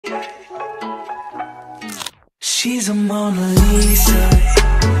She's a Mona Lisa.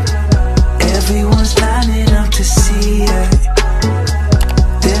 Everyone's lining up to see her.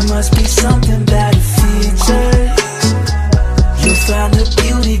 There must be something about her features. You'll find her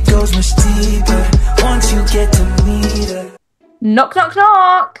beauty goes much deeper once you get to meet her. Knock, knock,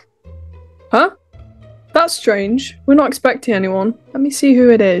 knock! Huh? That's strange. We're not expecting anyone. Let me see who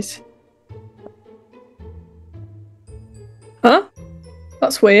it is. Huh?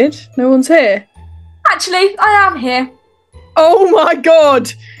 That's weird. No one's here. Actually, I am here. Oh my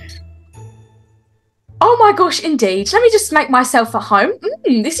god! Oh my gosh, indeed. Let me just make myself at home.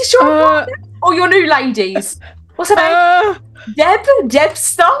 This is your apartment? Or your new ladies? What's her name?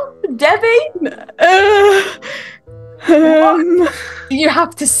 Debster? Debbie? What do you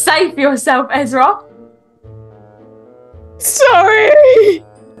have to say for yourself, Ezra? Sorry!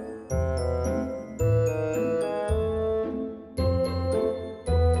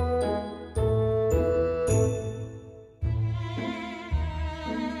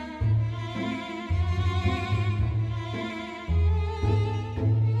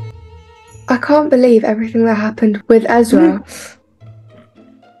 I can't believe everything that happened with Ezra.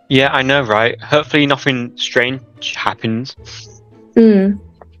 Yeah, I know, right? Hopefully nothing strange happens.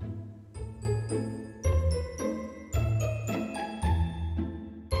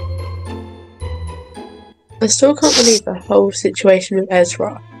 I still can't believe the whole situation with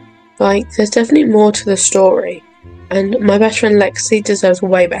Ezra. Like, there's definitely more to the story, and my best friend Lexi deserves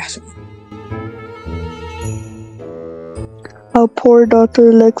way better. Oh, poor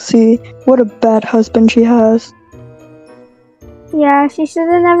Dr. Lexi. What a bad husband she has. Yeah, she should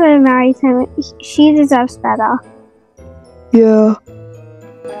have never married him. She deserves better. Yeah.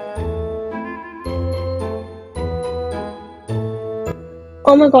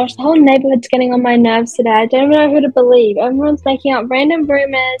 Oh my gosh, the whole neighborhood's getting on my nerves today. I don't even know who to believe. Everyone's making up random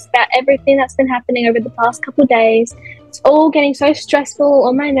rumors about everything that's been happening over the past couple of days. It's all getting so stressful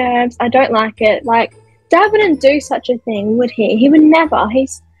on my nerves. I don't like it. Like, Dad wouldn't do such a thing, would he? He would never.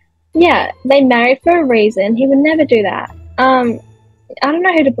 Yeah, they married for a reason. He would never do that. I don't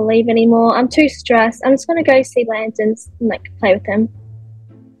know who to believe anymore. I'm too stressed. I'm just gonna go see Landon and, like, play with him.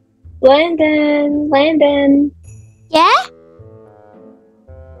 Landon. Yeah?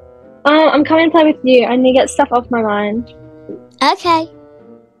 I'm coming to play with you. I need to get stuff off my mind. Okay.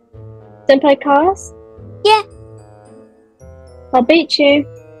 Don't play cars? Yeah. I'll beat you.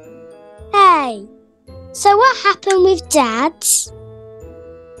 Hey. So what happened with Dad?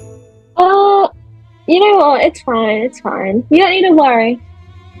 You know what? It's fine. It's fine. You don't need to worry.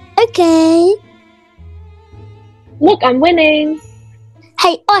 Okay. Look, I'm winning.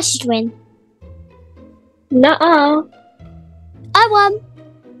 Hey, I should win. Nuh-uh. I won.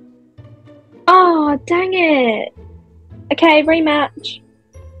 Oh, dang it. Okay, rematch.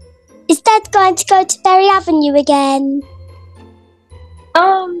 Is Dad going to go to Berry Avenue again?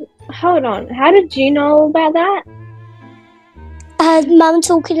 Hold on. How did you know about that? I heard Mum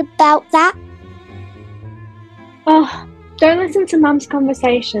talking about that. Oh, don't listen to Mum's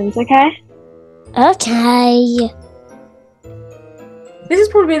conversations, okay? Okay. This has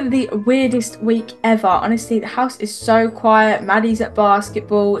probably been the weirdest week ever. Honestly, the house is so quiet. Maddie's at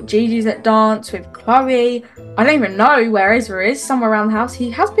basketball. Gigi's at dance with Chloe. I don't even know where Ezra is. Somewhere around the house.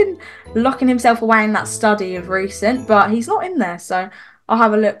 He has been locking himself away in that study of recent, but he's not in there. So I'll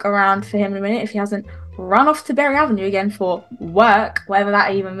have a look around for him in a minute if he hasn't run off to Berry Avenue again for work, whatever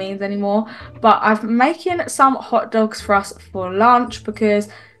that even means anymore. But I'm making some hot dogs for us for lunch because,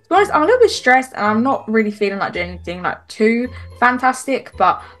 to be honest, I'm a little bit stressed and I'm not really feeling like doing anything like too fantastic,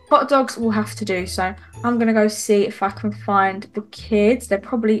 but hot dogs will have to do. So I'm gonna go see if I can find the kids. They're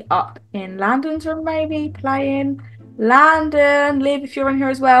probably up in Landon's room, maybe playing. Landon, Liv, if you're in here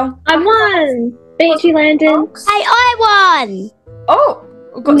as well. I won. Beat you, Landon. Hey, I won. Oh,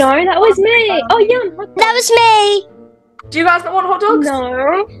 no, that was me. Oh, yum. That was me. Do you guys not want hot dogs? No,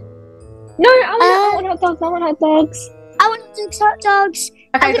 I want hot dogs. I want hot dogs. I want hot dogs.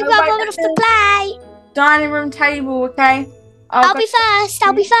 Okay, I'm gonna grab one off the plate. Dining room table, okay? I'll be first.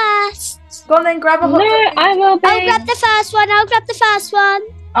 I'll be first. Go on then, grab a hot dog. No, I will be. I'll grab the first one. I'll grab the first one.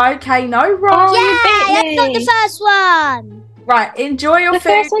 Okay, no wrong. Oh, Yay! I got the first one. Right, enjoy your food. The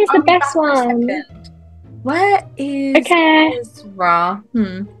first one's the best one. Where is Ezra?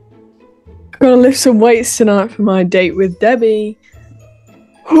 Gotta lift some weights tonight for my date with Debbie.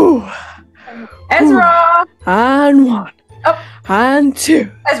 Whew. Ezra! And one. Oh. And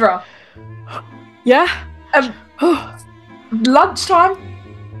two. Ezra. Yeah? Lunchtime.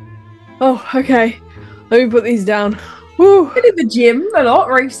 Oh, okay. Let me put these down. Woo. Been in the gym a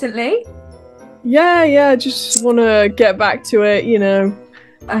lot recently. Yeah, just want to get back to it, you know.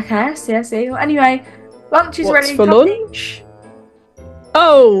 Okay, I see. Well, anyway, lunch is What's ready. for Company. lunch?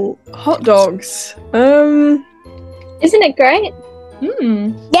 Oh, hot dogs. Isn't it great?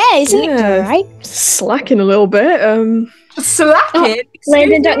 Yeah, isn't Yeah. it great? Slacking a little bit. Slacking? Excuse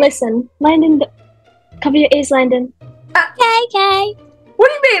Landon, me? don't listen. Landon, cover your ears, Landon. Okay. What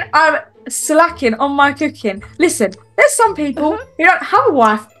do you mean I'm slacking on my cooking? Listen, there's some people who don't have a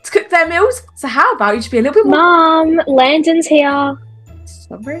wife to cook their meals, so how about you just be a little bit more... Mom, Landon's here.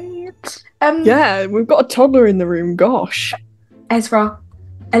 Sorry. Yeah, we've got a toddler in the room. Gosh. Ezra,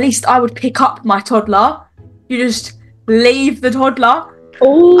 at least I would pick up my toddler. You just leave the toddler.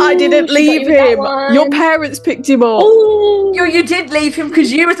 Ooh, I didn't she got leave you with that him. one. Your parents picked him up. Ooh. You did leave him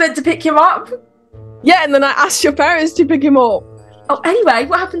because you was meant to pick him up. Yeah, and then I asked your parents to pick him up. Oh, anyway,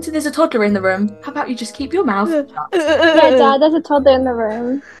 what happened to there's a toddler in the room? How about you just keep your mouth shut? Yeah, Dad, there's a toddler in the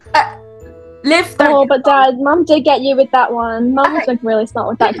room. Liv, Oh, but Dad, Mum did get you with that one. Mum was like really smart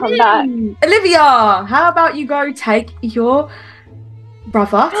with that comeback. Olivia, how about you go take your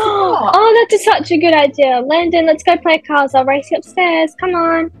brother to the park? Oh, that's such a good idea. Landon, let's go play cars. I'll race you upstairs. Come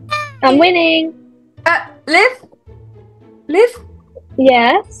on. I'm winning. Liv?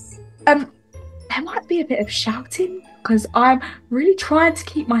 Yes? There might be a bit of shouting because I'm really trying to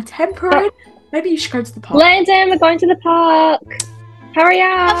keep my temper in. Maybe you should go to the park. Landon, we're going to the park. Hurry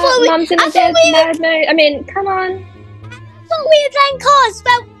up. Mum's in a dead mad mood. I mean, come on. I thought we were playing cars.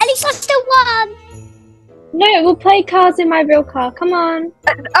 Well, at least I still won. No, we'll play cars in my real car. Come on.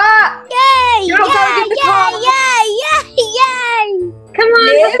 Yay! You're not going in the car. Yay! Come on,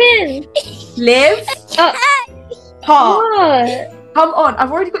 Liv? hop in. Liv? Park. What? Come on,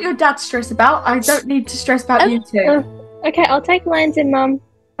 I've already got your dad to stress about. I don't need to stress about you two. Okay, I'll take Landon, Mum.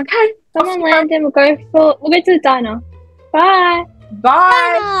 Okay. Come on, Landon. We'll go to the diner. Bye.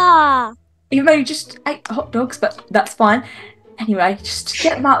 Bye. Ah. Even though you just ate hot dogs, but that's fine. Anyway, just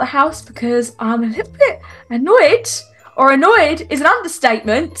get them out of the house because I'm a little bit annoyed. Or annoyed is an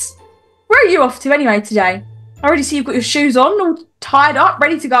understatement. Where are you off to anyway today? I already see you've got your shoes on, all tied up,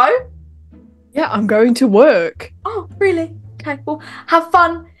 ready to go. Yeah, I'm going to work. Oh, really? Okay, well, have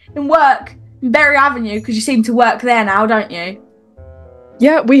fun in work in Berry Avenue because you seem to work there now, don't you?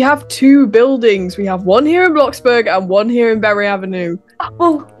 Yeah, we have 2 buildings. We have one here in Bloxburg and one here in Berry Avenue. Oh,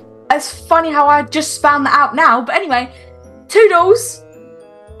 well, it's funny how I just found that out now. But anyway, toodles.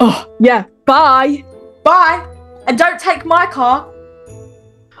 Oh, yeah. Bye. Bye. And don't take my car.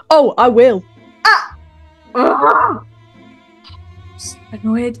 Oh, I will. Ugh. So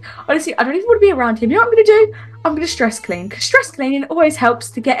annoyed. Honestly, I don't even want to be around him. You know what I'm going to do? I'm going to stress clean. Because stress cleaning always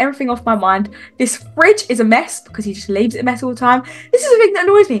helps to get everything off my mind. This fridge is a mess because he just leaves it a mess all the time. This is the thing that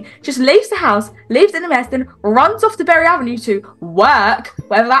annoys me. Just leaves the house, leaves it in a mess, then runs off to Berry Avenue to work,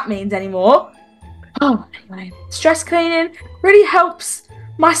 whatever that means anymore. Oh, anyway. Stress cleaning really helps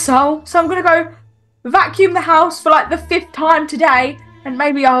my soul. So I'm going to go vacuum the house for like the 5th time today. And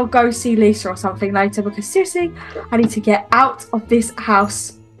maybe I'll go see Lisa or something later because seriously, I need to get out of this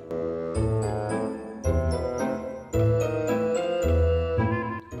house.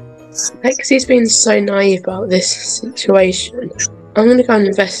 Lexi's been so naive about this situation. I'm gonna go and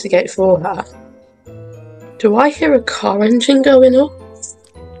investigate for her. Do I hear a car engine going off?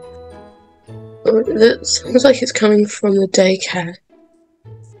 Oh, that sounds like it's coming from the daycare.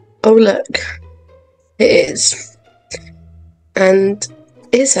 Oh look, it is. And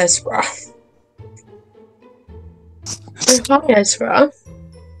it's Ezra. Oh, hi Ezra.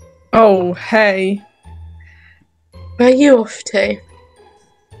 Oh, hey. Where are you off to?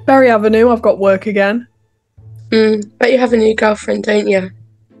 Berry Avenue, I've got work again. Bet you have a new girlfriend, don't you?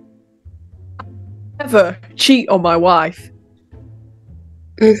 Never cheat on my wife.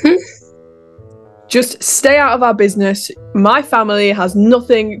 Just stay out of our business. My family has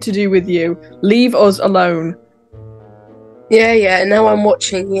nothing to do with you. Leave us alone. Yeah, now I'm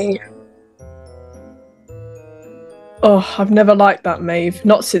watching you. Oh, I've never liked that, Maeve.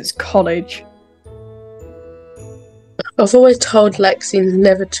 Not since college. I've always told Lexi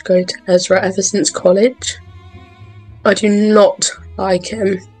never to go to Ezra ever since college. I do not like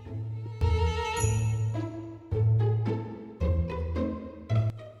him.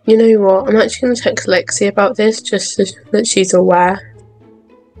 You know what? I'm actually going to text Lexi about this just so that she's aware.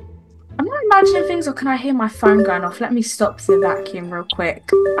 I'm not imagining things, or can I hear my phone going off? Let me stop the vacuum real quick.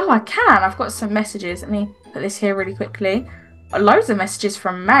 Oh, I can. I've got some messages. Let me put this here really quickly. Loads of messages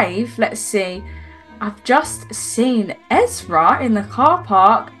from Maeve. Let's see. I've just seen Ezra in the car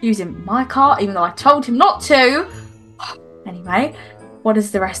park using my car, even though I told him not to. Anyway, what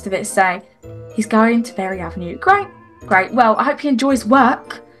does the rest of it say? He's going to Berry Avenue. Great. Well, I hope he enjoys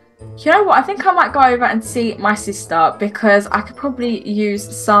work. You know what? I think I might go over and see my sister because I could probably use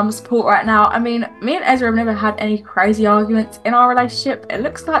some support right now. I mean, me and Ezra have never had any crazy arguments in our relationship. It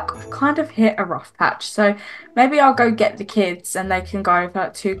looks like we've kind of hit a rough patch. So maybe I'll go get the kids and they can go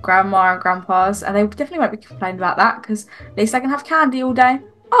over to Grandma and Grandpa's, and they definitely won't be complaining about that because at least they can have candy all day.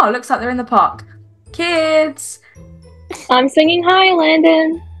 Oh, it looks like they're in the park. Kids! I'm singing hi,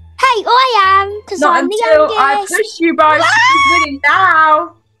 Landon. Hey, I am, because Not I'm the until I youngest. push you both. Who's winning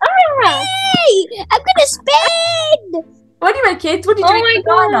now? Ah! Hey, I'm gonna spin. Anyway, kids, what did you Oh eat my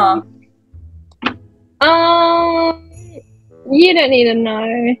for dinner? You don't need to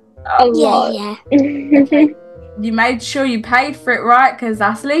know. A lot. Yeah. You made sure you paid for it, right? Because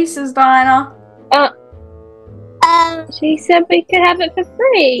that's Lisa's diner. She said we could have it for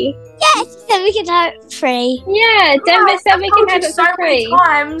free. Yeah, she said we could have it free. Yeah, Denver said we can have it so for free. many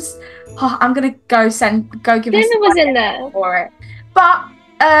times. Oh, I'm gonna go give Denver us was in there. for it. But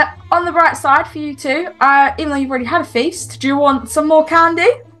on the bright side for you two, even though you've already had a feast, do you want some more candy?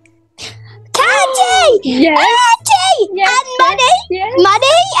 Candy! Yes. Candy! Yes. And money! Yes.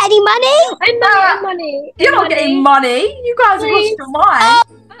 Money? Any money? And money. You're not getting money. You guys have lost your mind.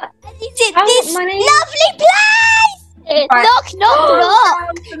 Is it I want this money. lovely place? Right. Knock, knock,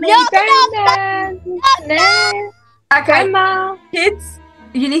 knock. Knock. Okay, Grandma. kids,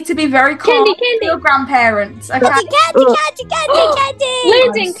 you need to be very calm Candy, to candy. your grandparents. Okay. Candy.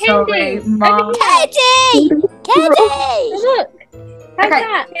 Landon, I'm sorry, candy. Mum. Candy! Look. How's Okay,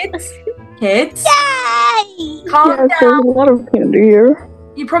 that? kids, Yay! calm Yes, there's a down. lot of candy here.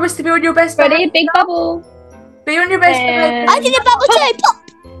 You promised to be on your best Ready? behavior. Big bubble. Be on your best And- I did a bubble too. Pop.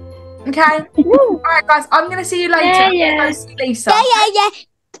 behavior. Okay. Alright, guys, I'm gonna see you later. Yeah, I'm yeah. gonna go see Lisa. Yeah.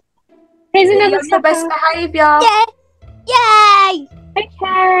 Here's Be another on your best supper. behavior. Yeah. Yay!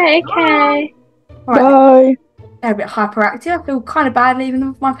 Okay. Alright. Bye. They're a bit hyperactive. I feel kind of bad leaving them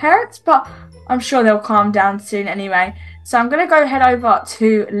with my parents, but I'm sure they'll calm down soon anyway. So I'm going to go head over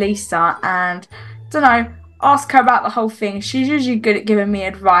to Lisa and, don't know, ask her about the whole thing. She's usually good at giving me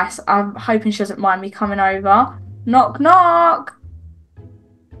advice. I'm hoping she doesn't mind me coming over. Knock, knock.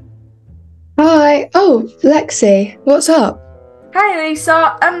 Hi. Oh, Lexi, what's up? Hey,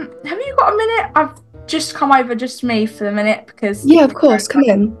 Lisa. Have you got a minute? I've just come over, just me for the minute because Yeah, of course. Come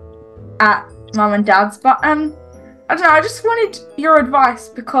in. at Mum and Dad's, but I don't know, I just wanted your advice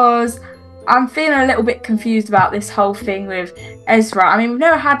because I'm feeling a little bit confused about this whole thing with Ezra. I mean, we've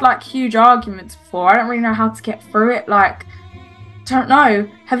never had like huge arguments before. I don't really know how to get through it. Like, don't know.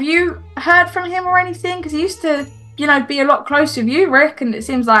 Have you heard from him or anything? Because he used to, be a lot closer with you, Rick, and it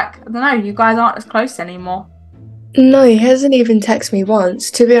seems like, I don't know, you guys aren't as close anymore. No, he hasn't even texted me once.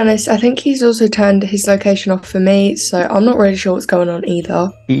 To be honest, I think he's also turned his location off for me, so I'm not really sure what's going on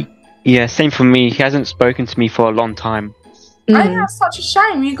either. Yeah, same for me. He hasn't spoken to me for a long time. I think that's such a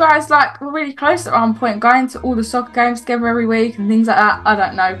shame. You guys were really close at one point, going to all the soccer games together every week and things like that. I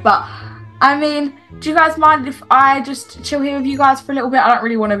don't know, but I mean, do you guys mind if I just chill here with you guys for a little bit? I don't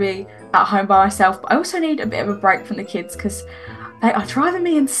really want to be at home by myself, but I also need a bit of a break from the kids because they are driving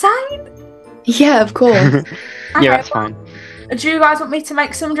me insane. Yeah, of course. Okay, Yeah, that's fine. Do you guys want me to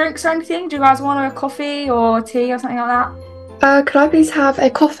make some drinks or anything? Do you guys want a coffee or tea or something like that? Could I please have a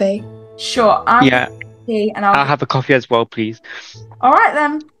coffee? Sure. I'm Yeah, tea and I'll have a coffee as well, please. All right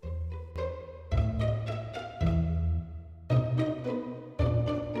then.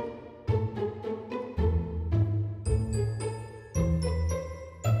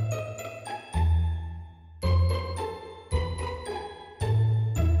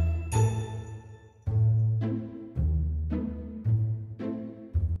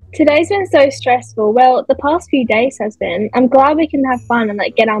 Today's been so stressful. Well, the past few days has been. I'm glad we can have fun and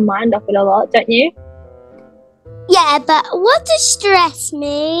get our mind off it a lot, don't you? Yeah, but what does stress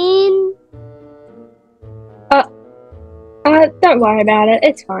mean? Don't worry about it.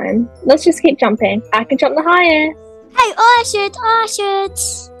 It's fine. Let's just keep jumping. I can jump the highest. Hey, I should.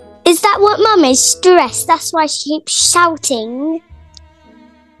 Is that what Mum is? Stressed. That's why she keeps shouting.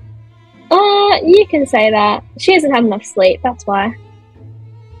 You can say that. She hasn't had enough sleep, that's why.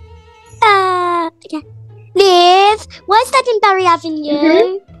 Okay. Liv, why is that in Barry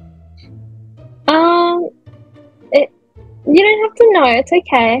Avenue? You don't have to know. It's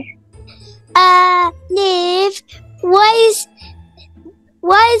okay. Liv, why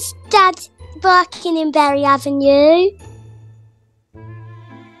is Dad working in Barry Avenue?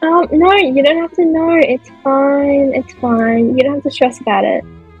 No, you don't have to know. It's fine. It's fine. You don't have to stress about it.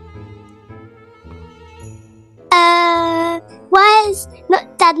 Why is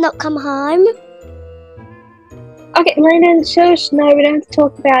Dad not come home? Okay, Landon, shush. No, we don't have to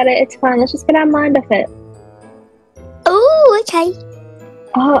talk about it. It's fine. Let's just get our mind off it. Oh, okay.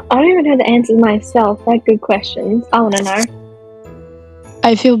 Oh, I don't even know the answers myself. They're good questions. I want to know.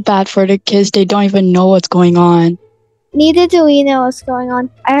 I feel bad for the kids. They don't even know what's going on. Neither do we know what's going on.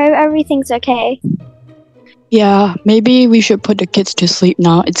 I hope everything's okay. Yeah, maybe we should put the kids to sleep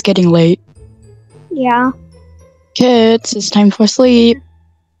now. It's getting late. Yeah. Kids, it's time for sleep.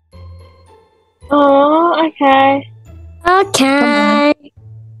 Oh, okay. Okay.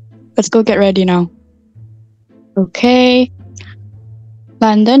 Let's go get ready now. Okay.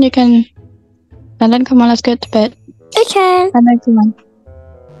 Landon, Landon, come on, let's get to bed. Okay. Landon, come on.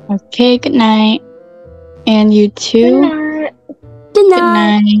 Okay, good night. And you too. Good night. Good Good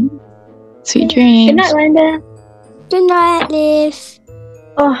night. night. Sweet dreams. Good night, Linda. Good night, Liv.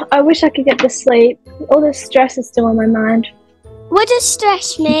 Oh, I wish I could get to sleep. All this stress is still on my mind. What does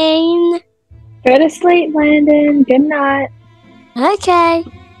stress mean? Go to sleep, Landon. Good night. Okay.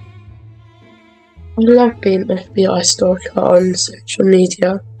 I love being an FBI stalker on social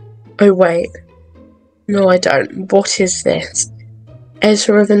media. Oh wait. No, I don't. What is this?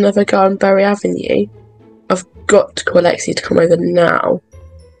 Ezra with another guy on Berry Avenue? I've got to call Lexi to come over now.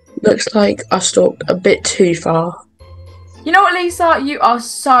 Looks like I stalked a bit too far. You know what, Lisa? You are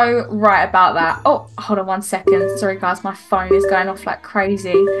so right about that. Oh, hold on 1 second. Sorry, guys. My phone is going off like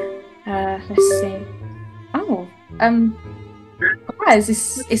crazy. Let's see. Oh, guys,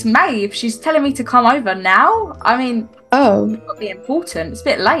 it's Maeve. She's telling me to come over now. I mean, Oh, it's got to be important. It's a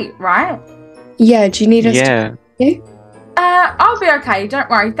bit late, right? yeah. Do you need us Yeah. to? I'll be okay. Don't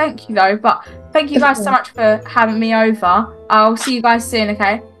worry. Thank you, though. But thank you guys so much for having me over. I'll see you guys soon,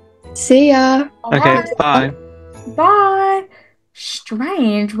 okay? See ya. All Okay, right. bye. Bye.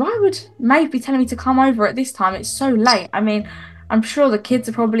 Strange. Why would Maeve be telling me to come over at this time? It's so late. I mean, I'm sure the kids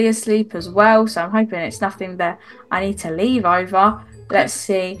are probably asleep as well, so I'm hoping it's nothing that I need to leave over. Let's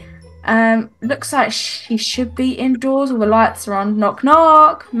see. Looks like she should be indoors. All the lights are on. Knock,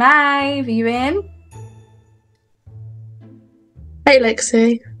 knock. Maeve, are you in? Hey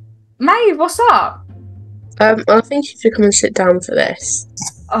Lexi. Maeve, what's up? I think you should come and sit down for this.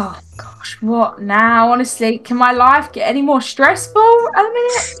 Oh, gosh, what now? Honestly, can my life get any more stressful at the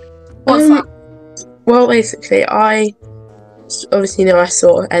minute? What's up? Well, basically, I obviously know I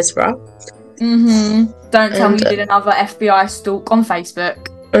saw Ezra. Mm-hmm. Don't tell me And, you did another FBI stalk on Facebook.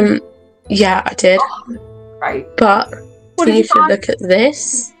 Yeah, I did. Right. But What you did you should find? look at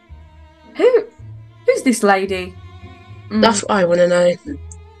this. Who's this lady? That's what I want to know.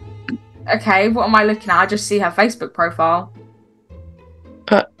 Okay, what am I looking at? I just see her Facebook profile.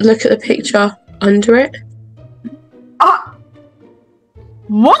 Look at the picture under it.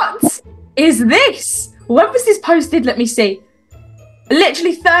 What is this? When was this posted? Let me see.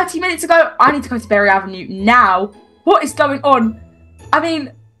 Literally 30 minutes ago. I need to go to Berry Avenue now. What is going on? I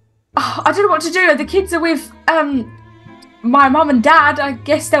mean, I don't know what to do. The kids are with my mum and dad. I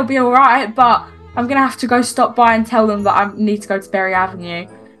guess they'll be alright, but I'm going to have to go stop by and tell them that I need to go to Berry Avenue.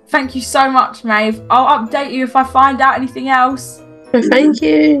 Thank you so much, Maeve. I'll update you if I find out anything else. Thank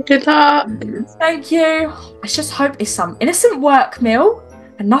you. Good luck. Thank you. I just hope it's some innocent work meal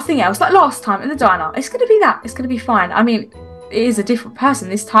and nothing else, like last time in the diner. It's going to be that. It's going to be fine. I mean, it is a different person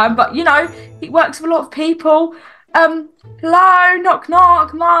this time, but, you know, he works with a lot of people. Hello, knock,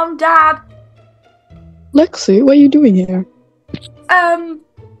 knock, mum, dad. Lexi, what are you doing here?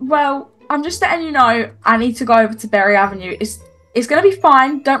 Well, I'm just letting you know I need to go over to Berry Avenue. It's going to be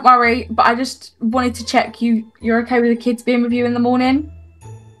fine, don't worry, but I just wanted to check you're okay with the kids being with you in the morning?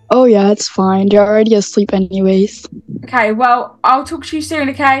 Oh yeah, it's fine. They're already asleep anyways. Okay, well, I'll talk to you soon,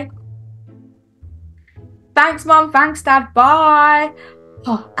 okay? Thanks, Mum. Thanks, Dad. Bye.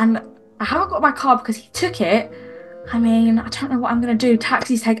 Oh, and I haven't got my car because he took it. I mean, I don't know what I'm going to do.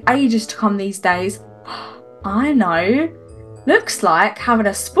 Taxis take ages to come these days. I know. Looks like having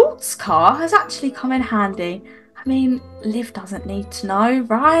a sports car has actually come in handy. I mean, Liv doesn't need to know,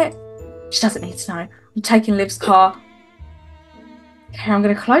 right? She doesn't need to know. I'm taking Liv's car. Okay, I'm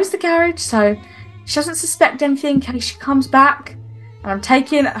going to close the garage so she doesn't suspect anything in case she comes back. And I'm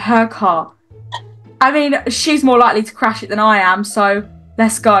taking her car. I mean, she's more likely to crash it than I am, so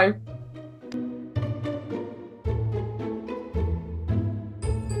let's go.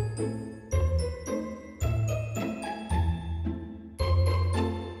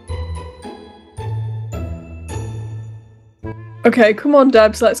 Okay, come on,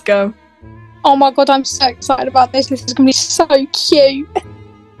 Debs, let's go. Oh my god, I'm so excited about this. This is going to be so cute.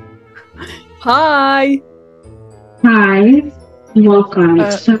 Hi. Hi. Welcome.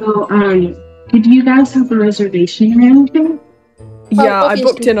 Did you guys have a reservation or anything? Yeah, I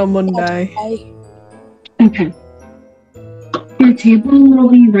booked in on Monday. Okay. Your table will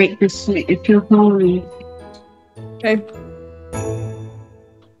be right this way if you'll follow me. Okay.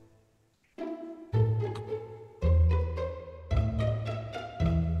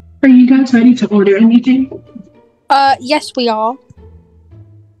 Are you guys ready to order anything? Yes, we are.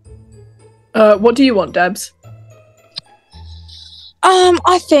 What do you want, Debs?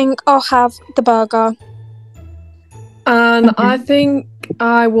 I think I'll have the burger. And I think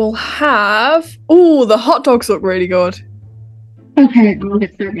I will have... Oh, the hot dogs look really good. Okay, I'll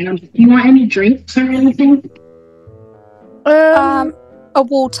get that now. Do you want any drinks or anything? A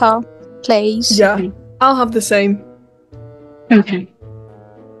water, please. Yeah, I'll have the same. Okay.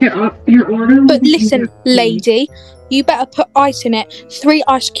 Your order. But listen, lady, you better put ice in it. 3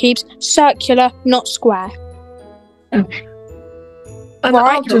 ice cubes, circular, not square. Okay. And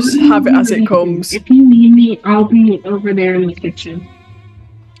I'll just have it as it comes. If you need me, I'll be over there in the kitchen.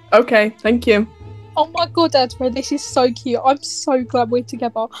 Okay, thank you. Oh my god, Ezra, this is so cute. I'm so glad we're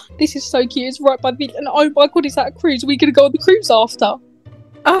together. This is so cute. It's right by the beach. And oh my god, is that a cruise? Are we going to go on the cruise after?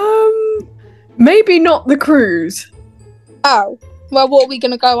 Maybe not the cruise. Oh, well, what are we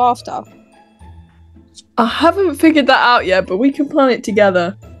going to go after? I haven't figured that out yet, but we can plan it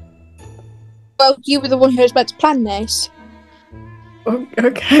together. Well, you were the one who was meant to plan this.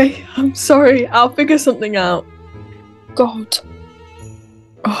 Okay, I'm sorry. I'll figure something out. God.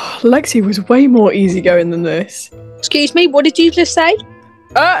 Oh, Lexi was way more easygoing than this. Excuse me, what did you just say?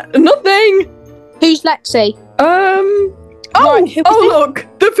 Nothing! Who's Lexi? Look,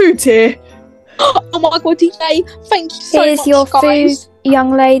 the food's here. Oh my god, DJ, thank you so much, Here's your guys. food,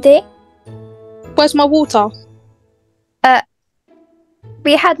 young lady. Where's my water?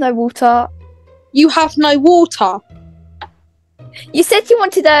 We had no water. You have no water? You said you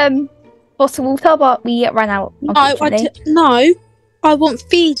wanted bottled water, but we ran out, unfortunately. No, I want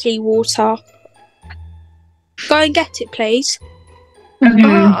Fiji water. Go and get it, please.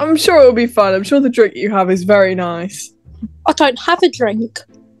 I'm sure it'll be fine. I'm sure the drink you have is very nice. I don't have a drink.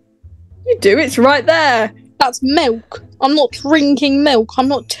 You do, it's right there. That's milk. I'm not drinking milk. I'm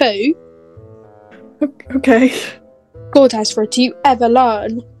not 2. Okay. God, Ezra, do you ever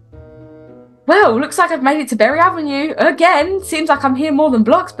learn? Well, looks like I've made it to Berry Avenue again. Seems like I'm here more than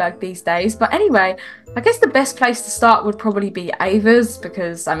Bloxburg these days. But anyway, I guess the best place to start would probably be Ava's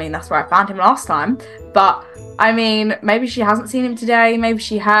because, I mean, that's where I found him last time. But, I mean, maybe she hasn't seen him today. Maybe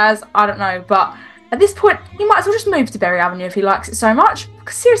she has. I don't know. But at this point, he might as well just move to Berry Avenue if he likes it so much.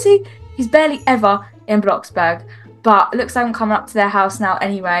 Because seriously, he's barely ever in Bloxburg. But it looks like I'm coming up to their house now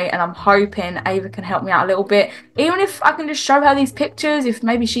anyway, and I'm hoping Ava can help me out a little bit. Even if I can just show her these pictures, if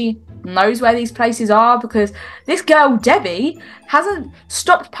maybe she knows where these places are, because this girl, Debbie, hasn't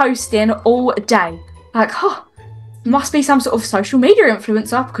stopped posting all day. Like, must be some sort of social media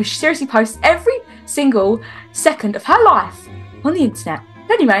influencer, because she seriously posts every single second of her life on the internet.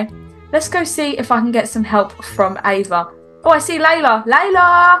 Anyway, let's go see if I can get some help from Ava. Oh, I see Layla.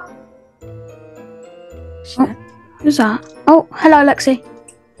 Layla! Who's that? Oh, hello, Lexi.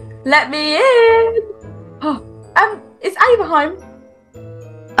 Let me in! Is Ava home?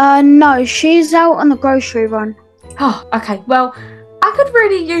 No, she's out on the grocery run. Oh, okay. Well, I could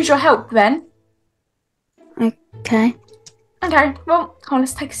really use your help then. Okay. Okay, well, come on,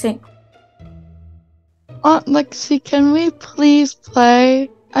 let's take a seat. Lexi, can we please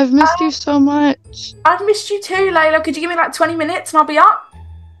play? I've missed you so much. I've missed you too, Layla. Could you give me like 20 minutes and I'll be up?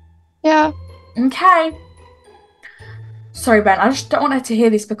 Yeah. Okay. Sorry, Ben, I just don't want her to hear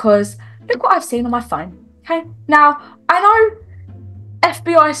this because look what I've seen on my phone. Okay? Now, I know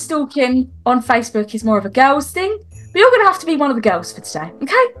FBI stalking on Facebook is more of a girls thing, but you're going to have to be one of the girls for today,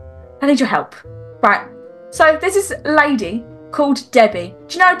 okay? I need your help. Right. So, there's this lady called Debbie.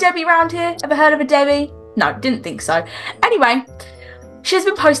 Do you know Debbie around here? Ever heard of a Debbie? No, didn't think so. Anyway, she's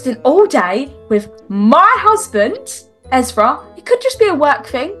been posting all day with my husband, Ezra. It could just be a work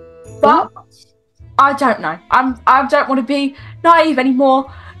thing, but I don't know. I don't want to be naive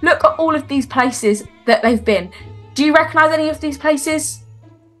anymore. Look at all of these places that they've been. Do you recognise any of these places?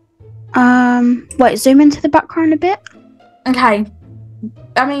 Wait, zoom into the background a bit. Okay.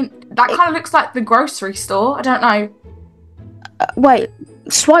 I mean, that kind of looks like the grocery store. I don't know. Wait,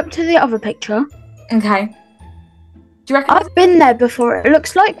 swipe to the other picture. Okay. Do you reckon? I've been there before. It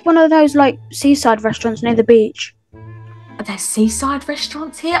looks like one of those like seaside restaurants near the beach. Are there seaside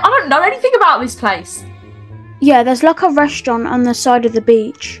restaurants here? I don't know anything about this place. Yeah, there's like a restaurant on the side of the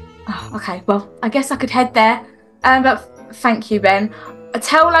beach. Oh, okay, well, I guess I could head there. But thank you, Ben.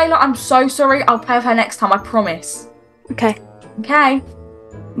 Tell Layla I'm so sorry. I'll play with her next time, I promise. Okay. Okay.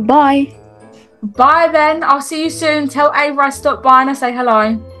 Bye. Bye, Ben. I'll see you soon. Tell Ava I stopped by and I say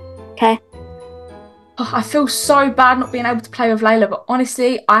hello. Okay. Oh, I feel so bad not being able to play with Layla, but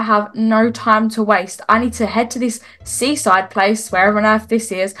honestly, I have no time to waste. I need to head to this seaside place, wherever on earth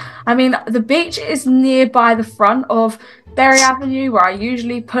this is. I mean, the beach is nearby the front of Berry Avenue, where I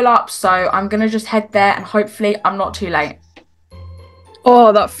usually pull up, so I'm gonna just head there and hopefully I'm not too late.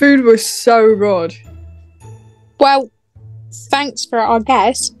 Oh, that food was so good. Well, thanks for it, I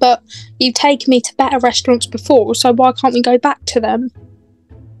guess, but you've taken me to better restaurants before, so why can't we go back to them?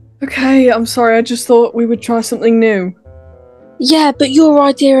 Okay, I'm sorry, I just thought we would try something new. Yeah, but your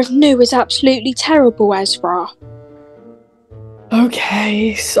idea of new is absolutely terrible, Ezra.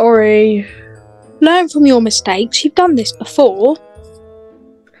 Okay, sorry. Learn from your mistakes, you've done this before.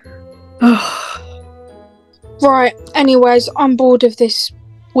 Right, anyways, I'm bored of this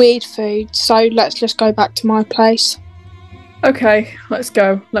weird food, so let's just go back to my place. Okay, let's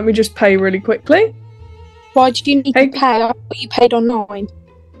go. Let me just pay really quickly. Why did you need to pay? I thought you paid online.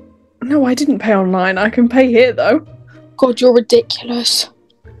 No, I didn't pay online. I can pay here, though. God, you're ridiculous.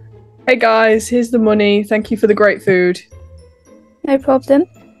 Hey guys, here's the money. Thank you for the great food. No problem.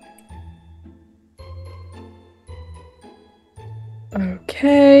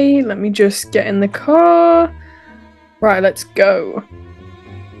 Okay, let me just get in the car. Right, let's go.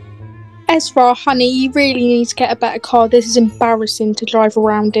 Ezra, honey, you really need to get a better car. This is embarrassing to drive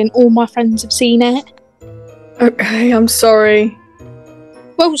around in. All my friends have seen it. Okay, I'm sorry.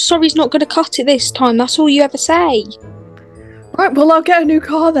 Well, sorry's not going to cut it this time. That's all you ever say. Right, well, I'll get a new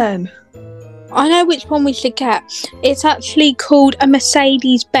car then. I know which one we should get. It's actually called a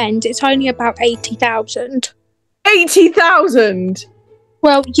Mercedes-Benz. It's only about 80,000. 80,000?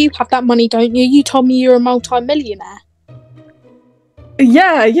 Well, you have that money, don't you? You told me you're a multi-millionaire.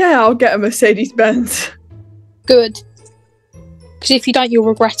 Yeah, I'll get a Mercedes-Benz. Good. Because if you don't, you'll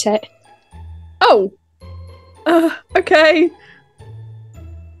regret it. Oh. Okay.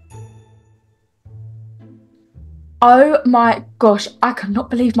 Oh my gosh, I could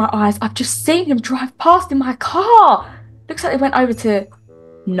not believe my eyes. I've just seen him drive past in my car. Looks like they went over to...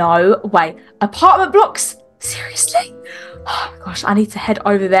 No, wait. Apartment blocks? Seriously? Oh my gosh, I need to head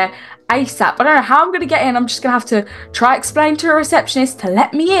over there ASAP. I don't know how I'm going to get in. I'm just going to have to try explain to a receptionist to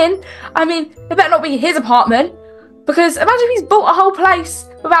let me in. I mean, it better not be his apartment. Because imagine if he's bought a whole place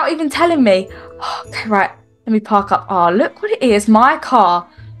without even telling me. Oh, okay, right. Let me park up. Oh, look what it is. My car.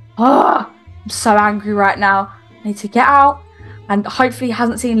 Oh, I'm so angry right now. I need to get out. And hopefully he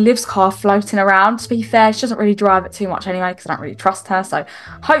hasn't seen Liv's car floating around. To be fair, she doesn't really drive it too much anyway because I don't really trust her. So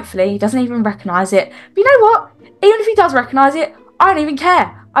hopefully he doesn't even recognise it. But you know what? Even if he does recognise it, I don't even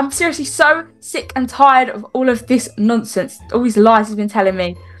care. I'm seriously so sick and tired of all of this nonsense. All these lies he's been telling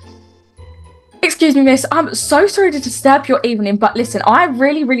me. Excuse me, miss. I'm so sorry to disturb your evening, but listen, I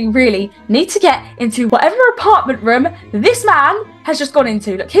really need to get into whatever apartment room this man has just gone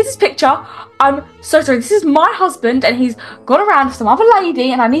into. Look, here's his picture. I'm so sorry. This is my husband, and he's gone around with some other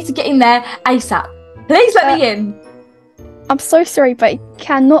lady, and I need to get in there ASAP. Please let me in. I'm so sorry, but you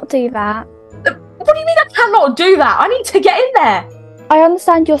cannot do that. What do you mean I cannot do that? I need to get in there. I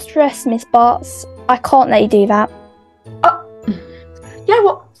understand you're stressed, Miss Bartz. I can't let you do that. You know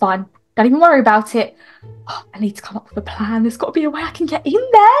what? Fine. Don't even worry about it. Oh, I need to come up with a plan. There's got to be a way I can get in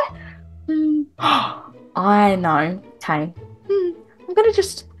there. I know. Okay. I'm going to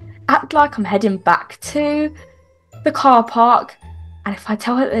just act like I'm heading back to the car park. And if I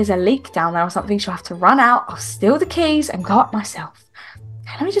tell her that there's a leak down there or something, she'll have to run out. I'll steal the keys and go up myself.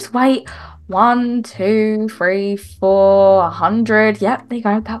 Okay, let me just wait. 1, 2, 3, 4, 100. Yep, there you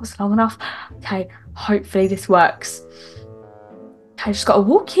go. That was long enough. Okay, hopefully this works. Okay, just got to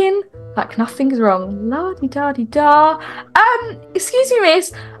walk in like nothing's wrong. La-di-da-di-da. Excuse me,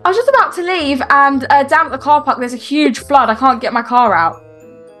 miss. I was just about to leave and down at the car park there's a huge flood. I can't get my car out.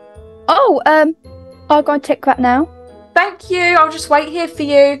 Oh, I'll go and check that now. Thank you. I'll just wait here for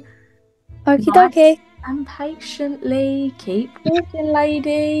you. Okie dokie. And patiently. Keep walking,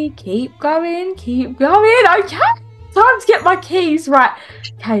 lady. Keep going. Keep going. Okay. Time to get my keys. Right.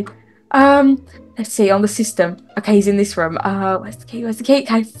 Okay. Let's see on the system. Okay, he's in this room. Where's the key? Where's the key?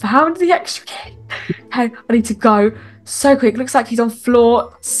 Okay, found the extra key. Okay, I need to go so quick. Looks like he's on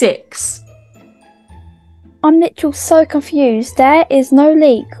floor 6. I'm literally so confused. There is no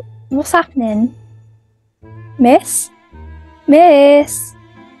leak. What's happening? Miss? Miss?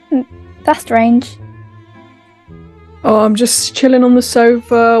 That's strange. Oh, I'm just chilling on the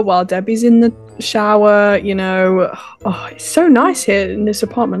sofa while Debbie's in the shower, you know. Oh, it's so nice here in this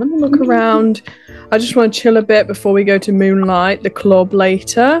apartment. Let me look around. I just want to chill a bit before we go to Moonlight, the club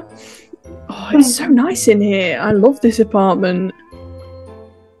later. Oh, it's so nice in here. I love this apartment.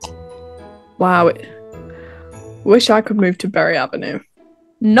 Wow. Wish I could move to Berry Avenue.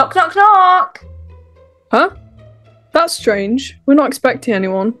 Knock, knock, knock. Huh? That's strange. We're not expecting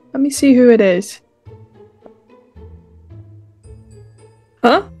anyone. Let me see who it is.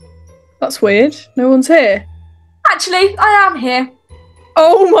 Huh? That's weird. No one's here. Actually, I am here.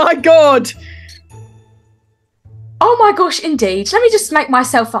 Oh my god! Oh my gosh, indeed. Let me just make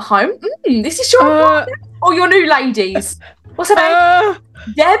myself at home. This is your apartment or your new ladies? What's her name?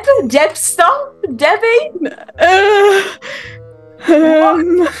 Debster? Debbie? What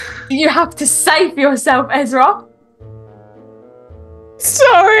do you have to say for yourself, Ezra?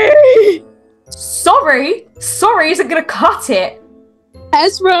 Sorry! Sorry isn't gonna cut it.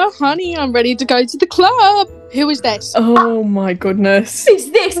 Ezra, honey, I'm ready to go to the club. Who is this? Oh my goodness. Who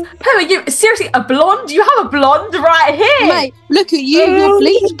is this? Who are you? Seriously, a blonde? You have a blonde right here. Mate, look at you. You're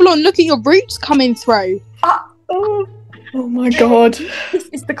bleach blonde. Look at your roots coming through. Oh my god.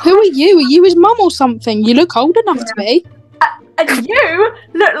 Who are you? Are you his mum or something? You look old enough to be. And you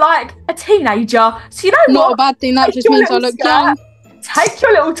look like a teenager. So you know what? Not a bad thing. That just means I look young. Take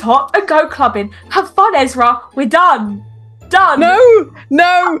your little top and go clubbing. Have fun, Ezra. We're done. Done.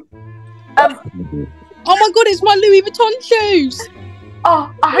 No. Oh my god, it's my Louis Vuitton shoes.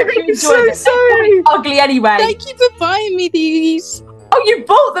 Oh, I hope you enjoyed so it. sorry. Ugly anyway. Thank you for buying me these. Oh, you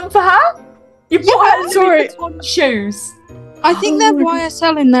bought them for her? You bought her sorry. Louis Vuitton shoes. I think they're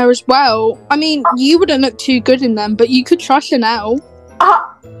YSL in there as well. I mean, you wouldn't look too good in them, but you could try Chanel.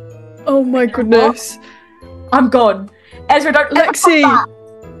 Oh my goodness. I'm gone. Ezra, don't Lexi.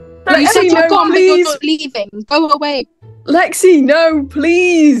 You said you're gone, but please. you're not leaving. Go away. Lexi, no,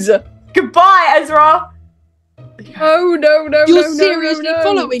 please. Goodbye, Ezra. No. You're seriously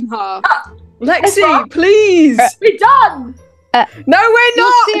following her. Lexi, Ezra. please. We're done. No, we're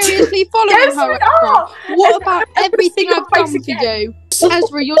not. You're seriously following Yes, her. we Ezra. are. What about everything I've done for you?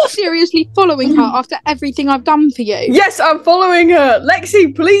 Ezra, you're seriously following her after everything I've done for you. Yes, I'm following her.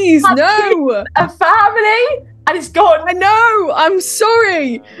 Lexi, please, no. A family, and it's gone. I know. I'm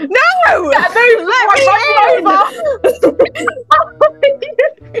sorry. No. Let me in.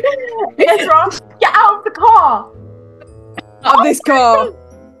 Ezra, get out of the car. Out of this car.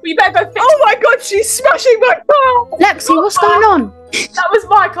 We better go fix Oh my god, she's smashing my car. Lexi, what's going on? That was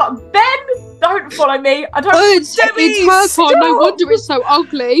my car. Ben, don't follow me. I don't. It's her car. No wonder it's so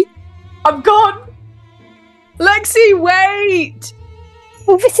ugly. I'm gone. Lexi, wait.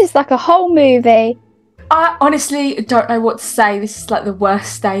 Well, this is like a whole movie. I honestly don't know what to say. This is like the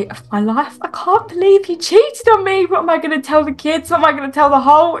worst day of my life. I can't believe he cheated on me. What am I going to tell the kids? What am I going to tell the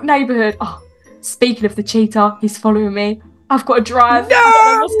whole neighbourhood? Oh, speaking of the cheater, he's following me. I've got to drive. No, I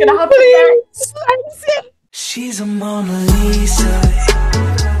don't know what's going to happen next. She's a Mona Lisa.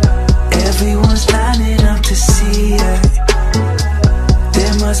 Everyone's lining up to see her.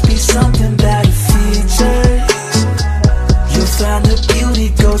 There must be something about her features. You'll find her beauty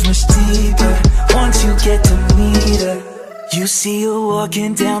goes much deeper once you get to meet her. You see her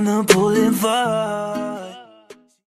walking down the boulevard.